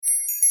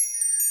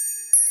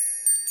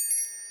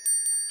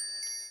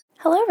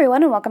Hello,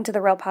 everyone, and welcome to the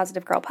Real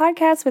Positive Girl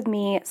podcast with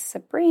me,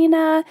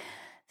 Sabrina.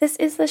 This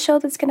is the show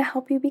that's going to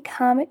help you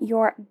become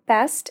your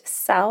best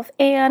self,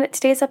 and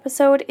today's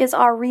episode is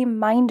our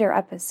reminder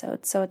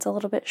episode. So it's a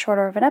little bit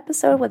shorter of an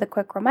episode with a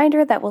quick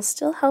reminder that will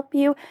still help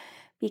you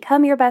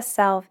become your best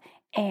self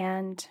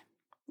and,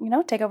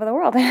 take over the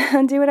world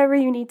and do whatever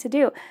you need to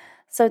do.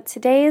 So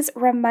today's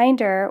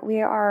reminder,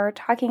 we are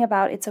talking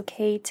about it's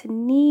okay to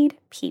need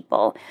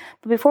people.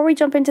 But before we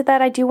jump into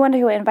that, I do want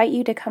to invite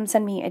you to come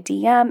send me a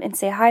DM and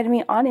say hi to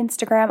me on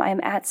Instagram. I'm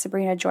at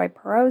Sabrina Joy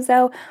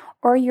Perozzo,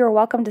 or you're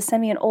welcome to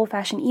send me an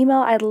old-fashioned email.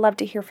 I'd love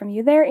to hear from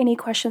you there. Any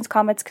questions,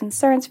 comments,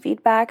 concerns,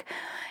 feedback,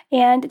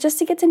 and just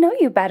to get to know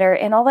you better.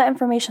 And all that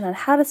information on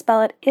how to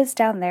spell it is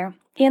down there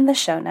in the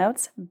show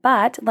notes.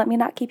 But let me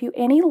not keep you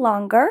any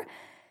longer.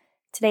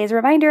 Today's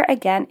reminder,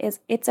 again,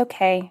 is it's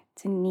okay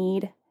to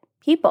need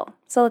people.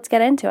 So let's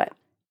get into it.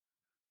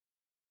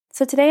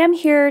 So today I'm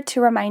here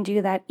to remind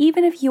you that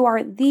even if you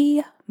are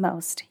the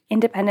most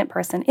independent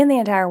person in the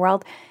entire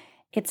world,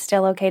 it's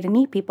still okay to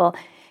need people.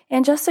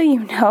 And just so you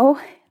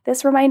know,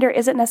 this reminder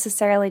isn't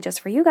necessarily just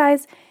for you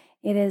guys.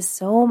 It is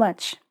so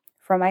much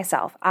for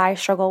myself. I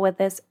struggle with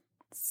this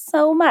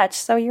so much.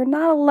 So you're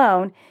not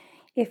alone.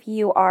 If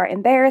you are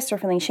embarrassed or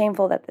feeling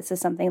shameful that this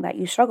is something that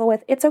you struggle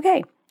with, it's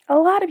okay. A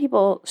lot of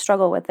people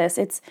struggle with this.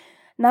 It's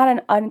not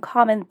an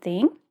uncommon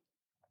thing.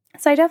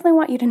 So I definitely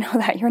want you to know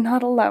that you're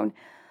not alone.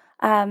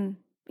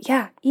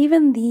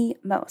 Even the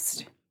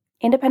most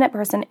independent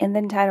person in the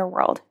entire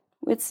world,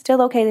 it's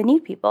still okay to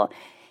need people.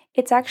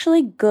 It's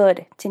actually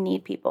good to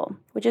need people,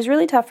 which is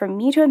really tough for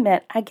me to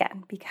admit,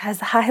 again, because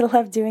I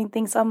love doing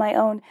things on my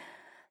own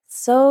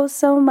so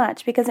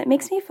much because it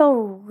makes me feel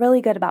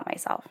really good about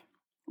myself.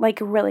 Like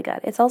really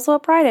good. It's also a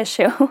pride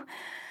issue.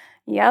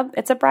 Yep,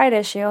 it's a pride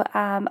issue.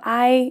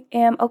 I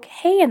am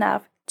okay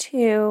enough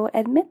to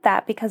admit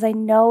that because I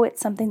know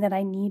it's something that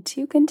I need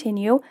to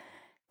continue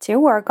to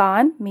work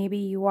on. Maybe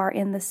you are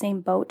in the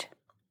same boat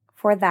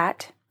for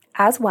that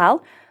as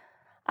well.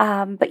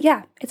 But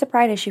yeah, it's a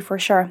pride issue for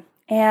sure.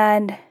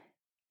 And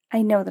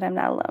I know that I'm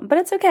not alone, but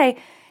it's okay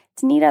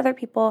to need other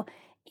people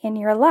in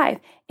your life.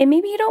 And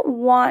maybe you don't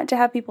want to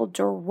have people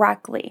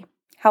directly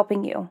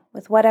helping you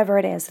with whatever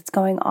it is that's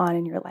going on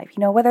in your life.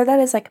 Whether that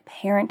is like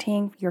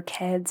parenting your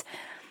kids,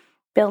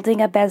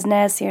 building a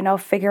business,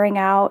 figuring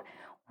out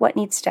what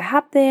needs to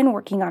happen,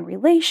 working on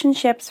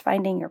relationships,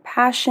 finding your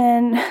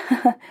passion,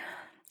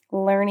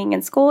 learning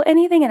in school,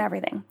 anything and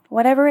everything,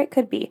 whatever it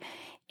could be.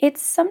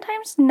 It's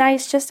sometimes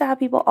nice just to have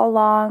people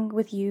along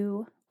with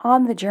you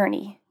on the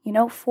journey,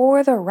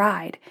 for the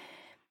ride.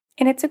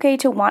 And it's okay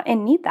to want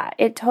and need that.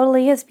 It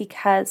totally is,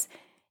 because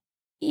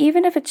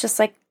even if it's just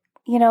like,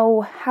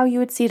 how you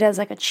would see it as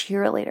like a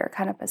cheerleader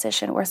kind of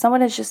position where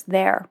someone is just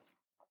there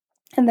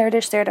and they're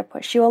just there to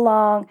push you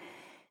along,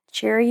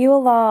 cheer you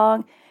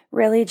along,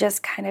 really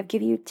just kind of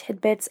give you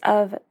tidbits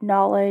of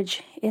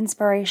knowledge,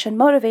 inspiration,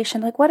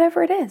 motivation, like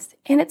whatever it is.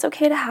 And it's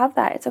okay to have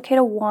that. It's okay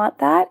to want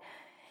that.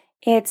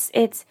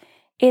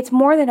 It's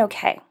more than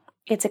okay.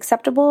 It's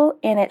acceptable,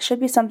 and it should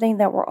be something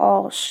that we're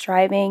all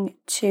striving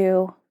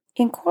to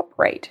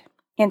incorporate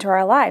into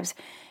our lives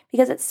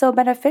because it's so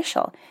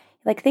beneficial.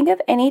 Like think of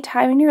any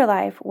time in your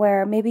life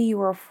where maybe you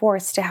were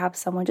forced to have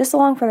someone just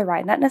along for the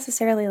ride, not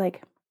necessarily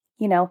like,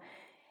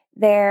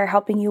 they're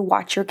helping you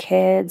watch your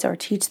kids or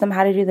teach them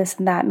how to do this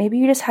and that. Maybe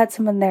you just had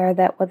someone there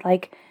that would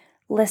like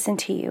listen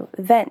to you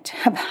vent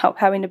about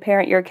having to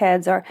parent your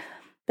kids or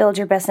build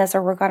your business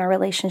or work on a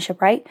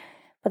relationship, right?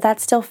 But that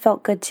still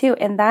felt good too.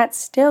 And that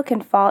still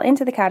can fall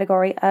into the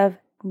category of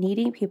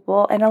needing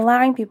people and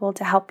allowing people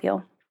to help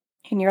you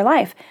in your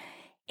life.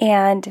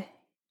 And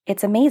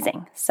it's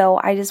amazing. So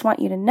I just want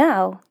you to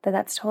know that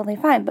that's totally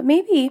fine. But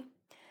maybe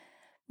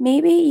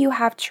you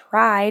have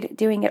tried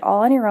doing it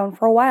all on your own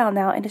for a while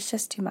now and it's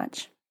just too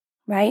much,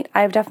 right?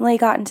 I've definitely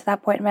gotten to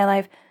that point in my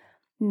life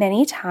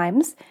many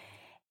times.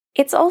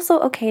 It's also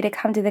okay to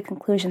come to the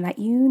conclusion that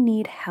you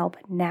need help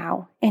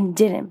now and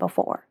didn't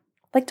before.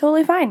 Like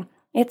totally fine.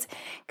 It's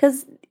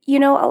because,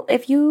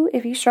 if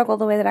you struggle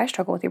the way that I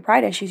struggle with your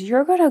pride issues,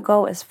 you're going to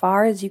go as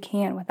far as you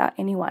can without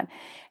anyone.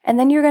 And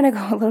then you're going to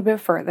go a little bit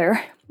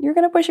further. You're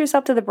going to push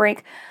yourself to the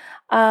brink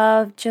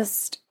of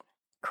just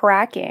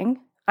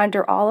cracking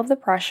under all of the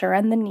pressure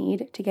and the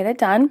need to get it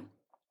done.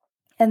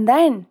 And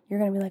then you're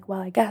going to be like,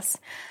 well, I guess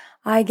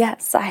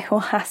I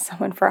will ask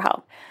someone for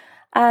help.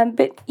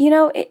 But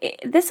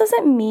this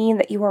doesn't mean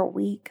that you are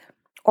weak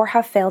or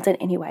have failed in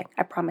any way.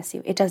 I promise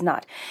you, it does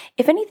not.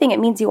 If anything, it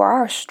means you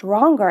are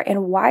stronger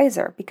and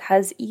wiser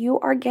because you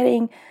are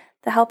getting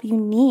the help you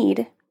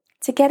need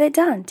to get it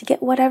done, to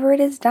get whatever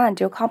it is done,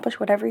 to accomplish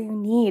whatever you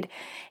need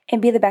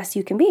and be the best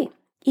you can be.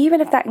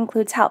 Even if that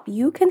includes help,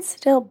 you can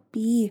still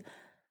be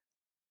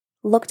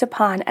looked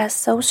upon as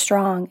so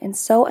strong and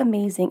so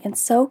amazing and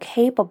so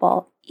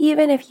capable,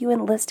 even if you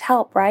enlist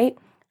help, right?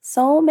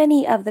 So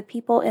many of the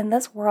people in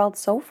this world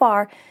so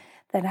far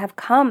that have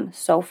come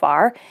so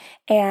far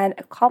and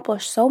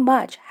accomplished so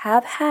much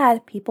have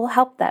had people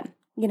help them.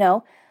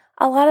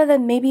 a lot of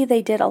them, maybe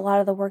they did a lot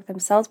of the work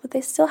themselves, but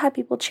they still had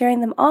people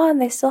cheering them on.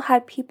 They still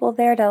had people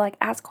there to like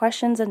ask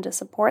questions and to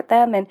support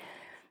them, and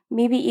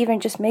maybe even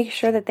just make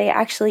sure that they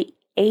actually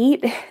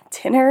ate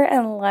dinner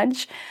and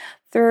lunch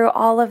through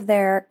all of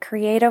their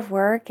creative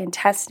work and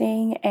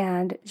testing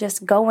and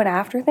just going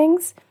after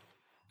things,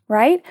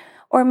 right?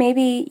 Or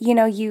maybe,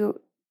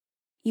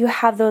 you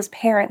have those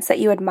parents that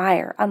you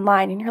admire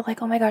online and you're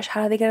like, oh my gosh,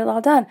 how do they get it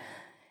all done?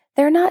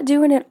 They're not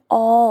doing it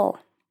all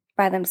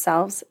by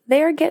themselves.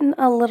 They're getting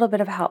a little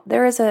bit of help.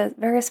 There is a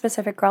very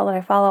specific girl that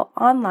I follow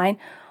online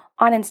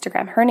on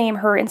Instagram. Her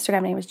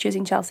Instagram name is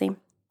Choosing Chelsea.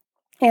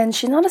 And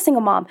she's not a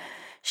single mom.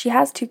 She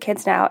has 2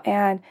 kids now,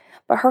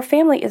 but her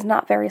family is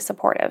not very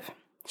supportive.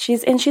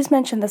 She's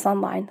mentioned this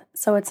online,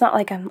 so it's not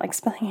like I'm like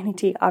spilling any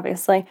tea,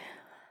 obviously.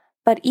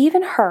 But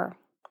even her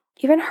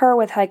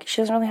with like,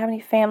 she doesn't really have any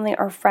family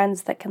or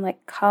friends that can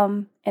like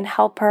come and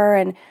help her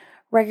and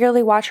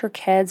regularly watch her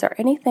kids or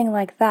anything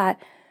like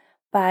that.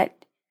 But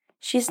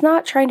she's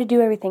not trying to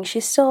do everything.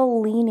 She's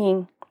still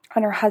leaning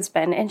on her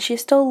husband, and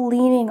she's still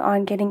leaning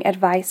on getting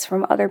advice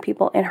from other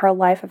people in her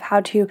life of how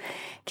to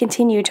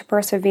continue to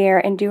persevere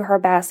and do her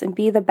best and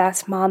be the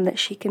best mom that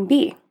she can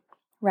be,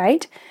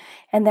 right?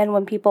 And then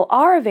when people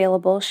are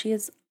available, she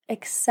is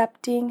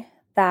accepting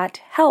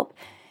that help.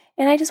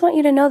 And I just want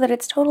you to know that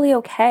it's totally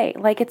okay.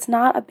 Like, it's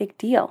not a big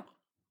deal.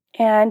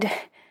 And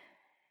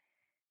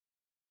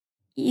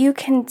you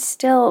can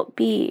still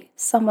be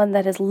someone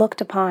that is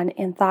looked upon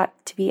and thought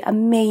to be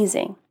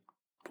amazing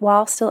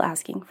while still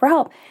asking for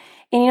help.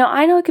 And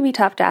I know it can be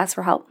tough to ask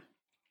for help.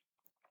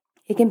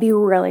 It can be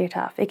really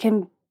tough. It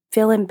can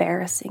feel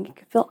embarrassing. It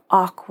can feel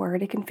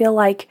awkward. It can feel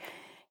like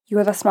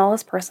you're the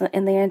smallest person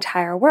in the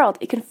entire world.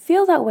 It can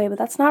feel that way, but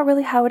that's not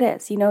really how it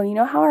is. You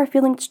know how our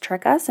feelings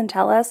trick us and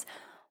tell us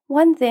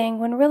one thing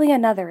when really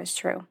another is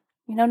true.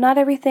 Not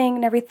everything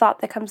and every thought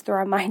that comes through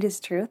our mind is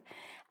truth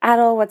at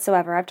all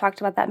whatsoever. I've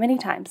talked about that many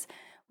times.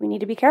 We need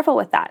to be careful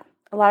with that.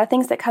 A lot of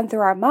things that come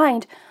through our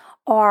mind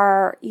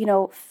are,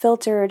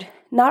 filtered,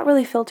 not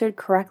really filtered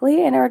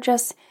correctly, and are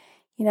just,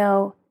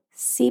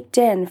 seeped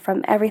in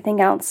from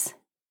everything else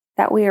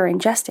that we are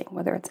ingesting,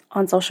 whether it's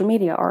on social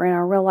media or in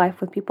our real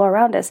life with people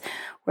around us,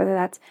 whether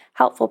that's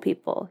helpful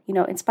people,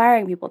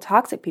 inspiring people,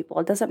 toxic people.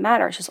 It doesn't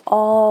matter. It's just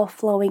all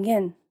flowing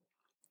in.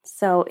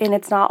 So, and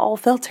it's not all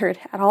filtered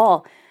at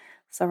all.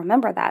 So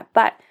remember that.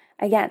 But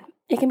again,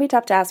 it can be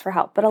tough to ask for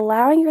help, but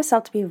allowing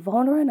yourself to be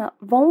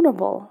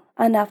vulnerable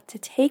enough to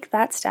take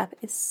that step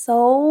is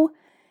so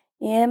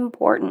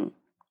important.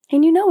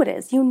 And it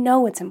is.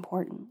 It's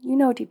important.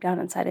 Deep down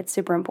inside it's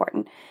super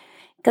important,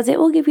 because it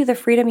will give you the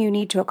freedom you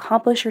need to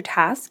accomplish your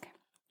task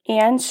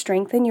and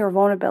strengthen your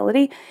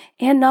vulnerability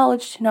and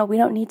knowledge to know we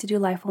don't need to do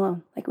life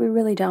alone. Like, we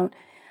really don't.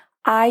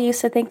 I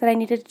used to think that I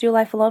needed to do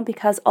life alone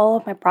because all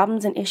of my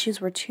problems and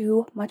issues were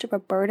too much of a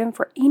burden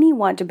for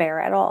anyone to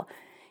bear at all.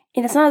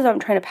 And it's not as though I'm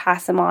trying to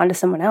pass them on to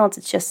someone else.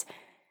 It's just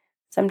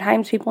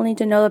sometimes people need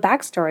to know the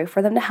backstory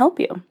for them to help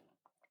you.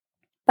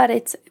 But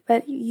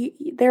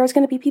there's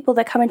going to be people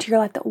that come into your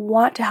life that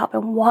want to help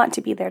and want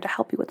to be there to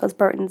help you with those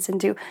burdens and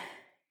to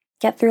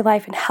get through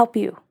life and help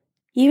you,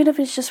 even if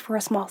it's just for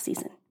a small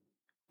season.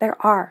 There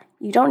are.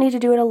 You don't need to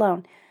do it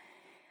alone.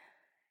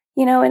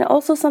 And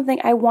also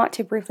something I want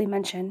to briefly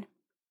mention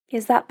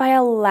is that by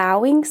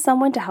allowing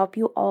someone to help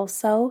you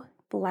also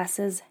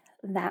blesses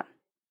them.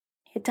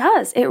 It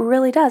does. It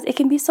really does. It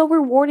can be so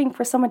rewarding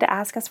for someone to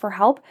ask us for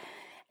help,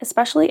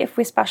 especially if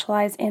we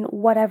specialize in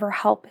whatever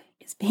help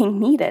is being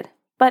needed.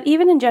 But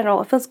even in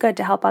general, it feels good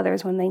to help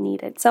others when they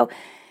need it. So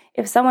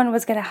if someone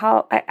was going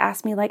to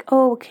ask me like,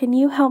 oh, can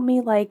you help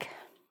me write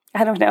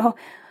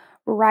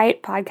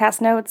podcast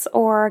notes,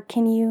 or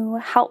can you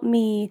help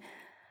me,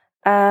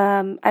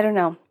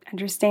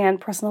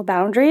 understand personal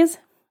boundaries?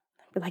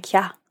 I'd be like,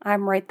 yeah,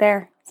 I'm right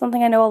there.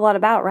 Something I know a lot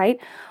about, right?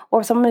 Or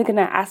if someone's going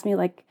to ask me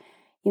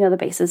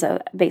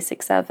the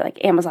basics of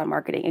like Amazon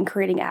marketing and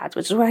creating ads,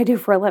 which is what I do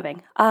for a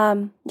living.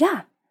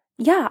 Yeah,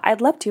 I'd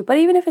love to. But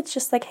even if it's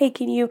just like, hey,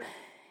 can you,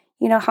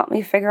 help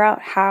me figure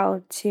out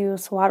how to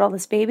swaddle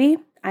this baby?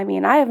 I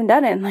mean, I haven't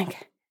done it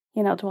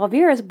in 12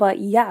 years, but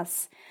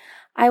yes,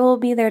 I will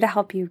be there to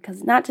help you,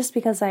 because not just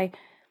because I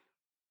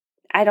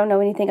don't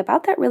know anything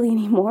about that really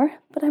anymore,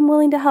 but I'm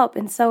willing to help.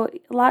 And so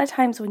a lot of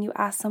times when you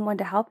ask someone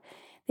to help,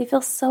 they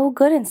feel so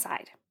good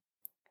inside.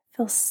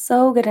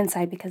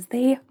 Because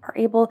they are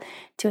able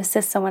to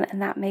assist someone,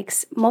 and that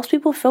makes most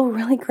people feel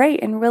really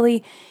great and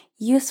really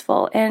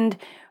useful and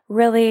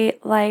really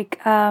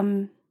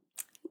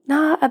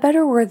not a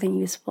better word than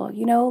useful,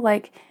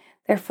 like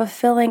they're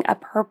fulfilling a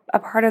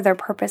part of their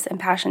purpose and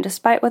passion.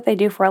 Despite what they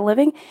do for a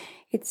living,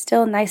 it's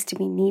still nice to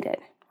be needed,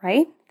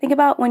 right? Think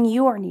about when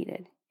you are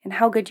needed and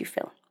how good you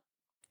feel.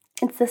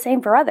 It's the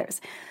same for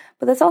others.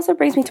 But this also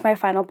brings me to my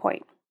final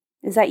point,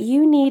 is that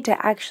you need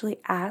to actually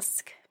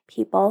ask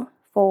people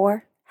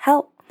for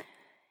help.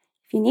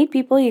 If you need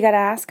people, you got to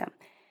ask them.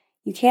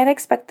 You can't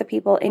expect the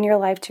people in your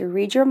life to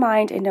read your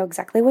mind and know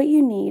exactly what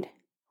you need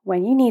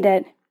when you need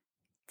it,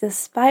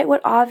 despite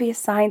what obvious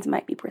signs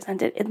might be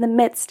presented in the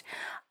midst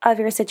of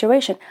your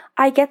situation.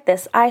 I get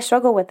this. I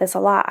struggle with this a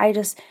lot.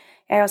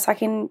 And I was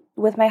talking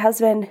with my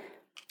husband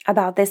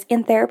about this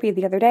in therapy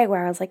the other day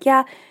where I was like,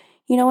 yeah,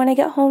 when I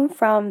get home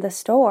from the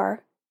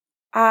store,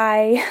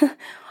 I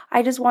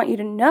I just want you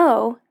to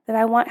know that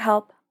I want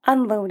help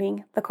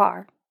unloading the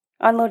car,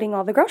 unloading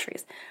all the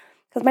groceries.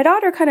 Because my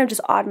daughter kind of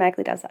just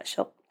automatically does that.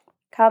 She'll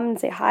come and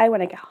say hi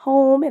when I get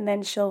home, and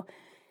then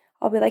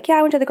I'll be like, yeah,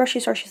 I went to the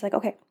grocery store. She's like,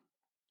 okay,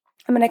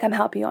 I'm going to come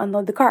help you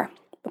unload the car.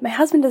 But my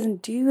husband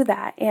doesn't do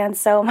that. And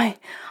so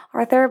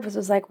our therapist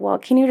was like, well,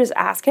 can you just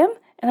ask him?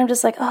 And I'm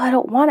just like, oh, I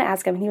don't want to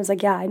ask him. And he was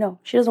like, yeah, I know.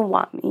 She doesn't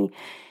want me.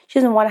 She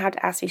doesn't want to have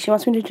to ask me. She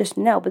wants me to just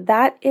know. But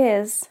that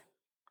is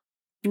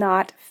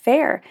not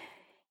fair.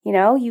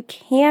 You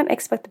can't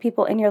expect the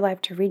people in your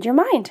life to read your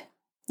mind.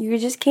 You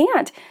just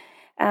can't.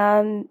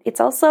 It's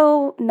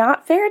also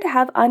not fair to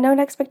have unknown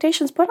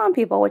expectations put on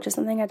people, which is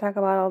something I talk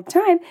about all the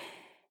time.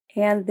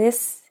 And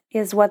this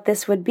is what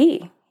this would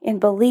be, in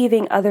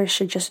believing others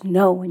should just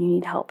know when you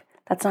need help.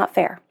 That's not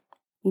fair.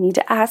 You need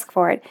to ask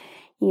for it.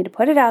 You need to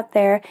put it out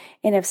there.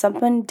 And if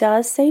someone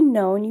does say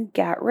no and you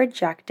get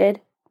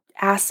rejected,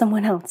 ask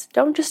someone else.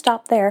 Don't just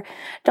stop there.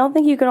 Don't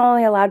think you can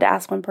only allowed to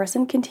ask one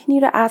person. Continue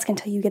to ask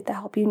until you get the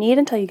help you need,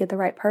 until you get the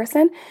right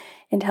person,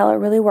 until it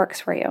really works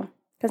for you.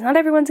 Because not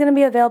everyone's going to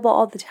be available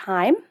all the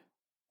time,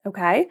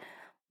 okay?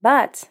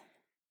 But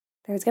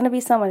there's going to be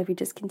someone if you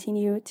just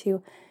continue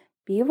to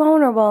be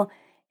vulnerable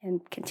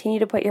and continue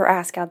to put your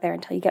ask out there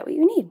until you get what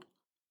you need.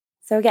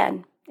 So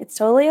again, it's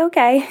totally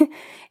okay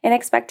and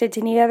expected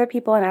to need other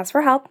people and ask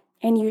for help.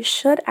 And you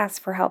should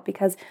ask for help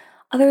because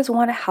others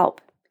want to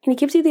help. And it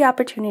gives you the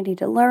opportunity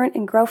to learn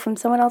and grow from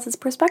someone else's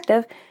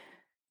perspective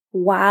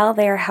while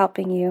they are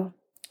helping you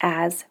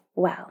as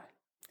well.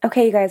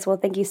 Okay, you guys, well,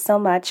 thank you so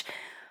much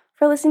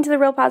for listening to the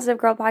Real Positive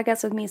Girl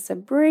podcast with me,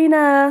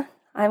 Sabrina.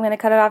 I'm going to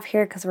cut it off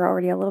here because we're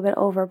already a little bit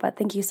over, but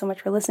thank you so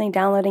much for listening,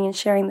 downloading, and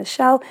sharing the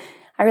show.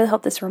 I really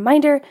hope this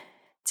reminder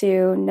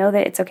to know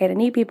that it's okay to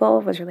need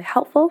people was really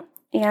helpful,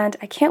 and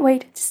I can't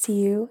wait to see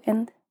you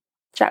and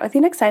chat with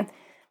you next time.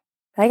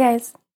 Bye, guys.